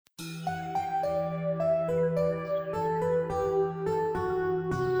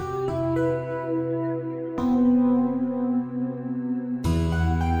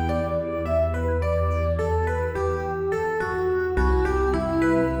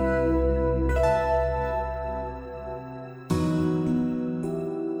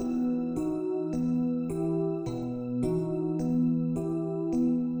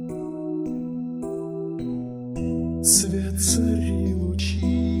Свет зари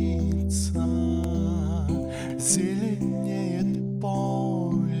лучится, зеленеет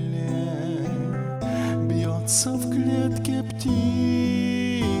поле, бьется в клетке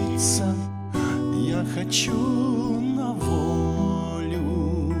птица. Я хочу на волю,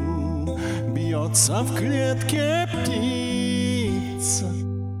 бьется в клетке птица.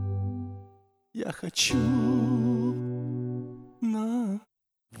 Я хочу на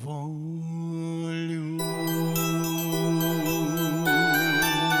волю.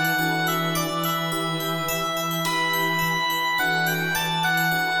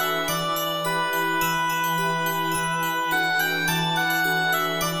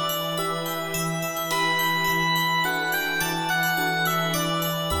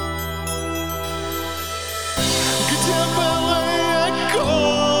 Где былые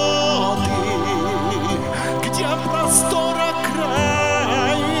годы, где простор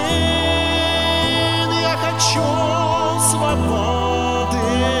окраин, я хочу свободы,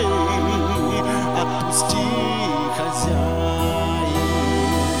 отпусти, хозяин.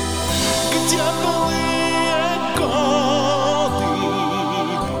 Где былые годы,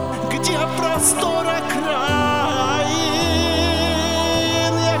 где простор окраин,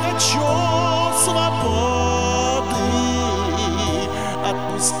 я хочу свободы,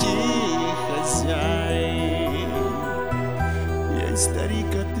 отпусти, хозяин. Ей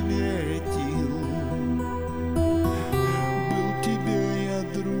старик ответил: был тебе я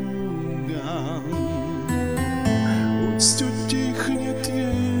другом, пусть утихнет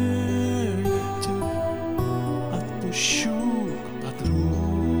ветер, отпущу к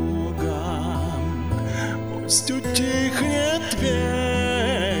подругам. Пусть утихнет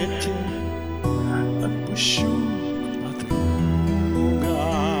ветер, отпущу к подругам.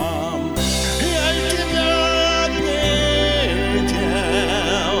 Я тебя обидел,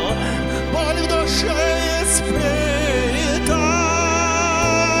 боль в душе испыта,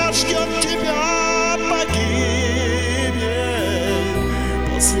 ждет тебя погибель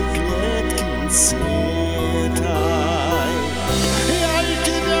после клетки сытой. Я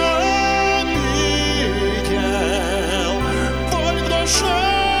тебя обидел, боль в душе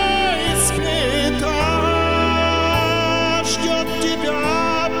испыта, ждет тебя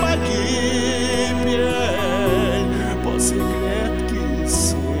погибель после клетки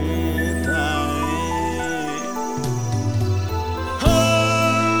сытой.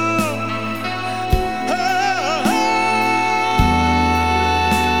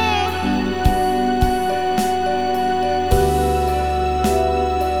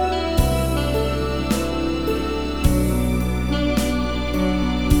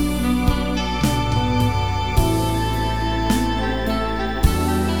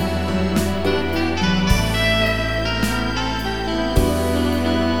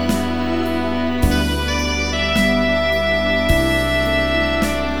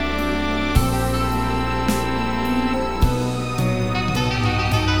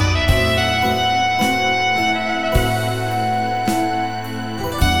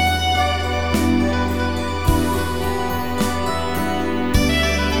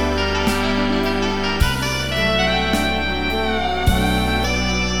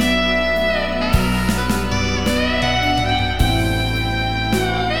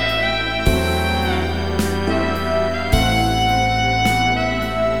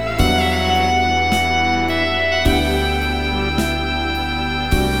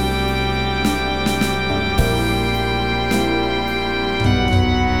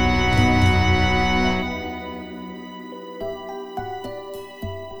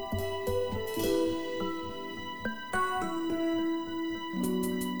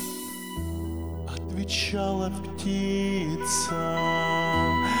 Отвечала птица: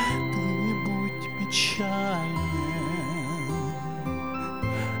 ты не будь печален,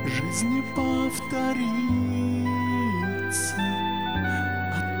 жизнь не повторится,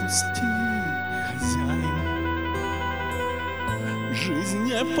 отпусти, хозяин. Жизнь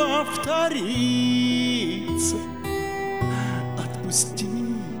не повторится, отпусти,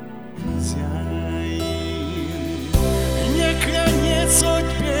 хозяин. Не конец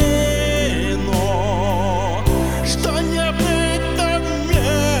судьбе, что не быть нам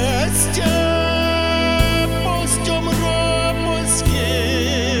вместе. Пусть умру, пусть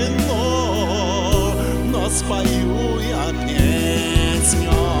гину,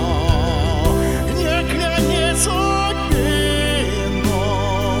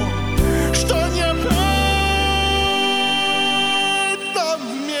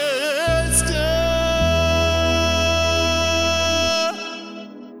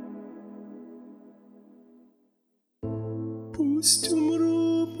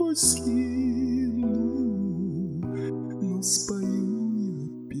 скину, но спою я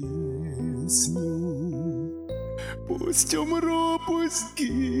песню. Пусть умру, пусть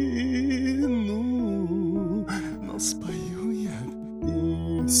гину, но спою я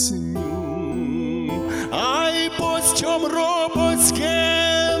песню. Ай, пусть умру,